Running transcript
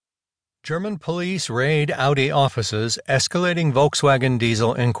German police raid Audi offices, escalating Volkswagen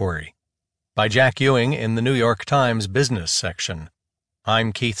diesel inquiry. By Jack Ewing in the New York Times business section.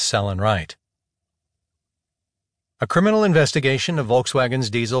 I'm Keith Sellen-Wright. A criminal investigation of Volkswagen's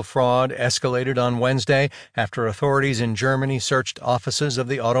diesel fraud escalated on Wednesday after authorities in Germany searched offices of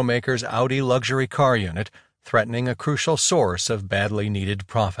the automaker's Audi luxury car unit, threatening a crucial source of badly needed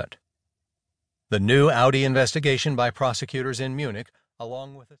profit. The new Audi investigation by prosecutors in Munich, along with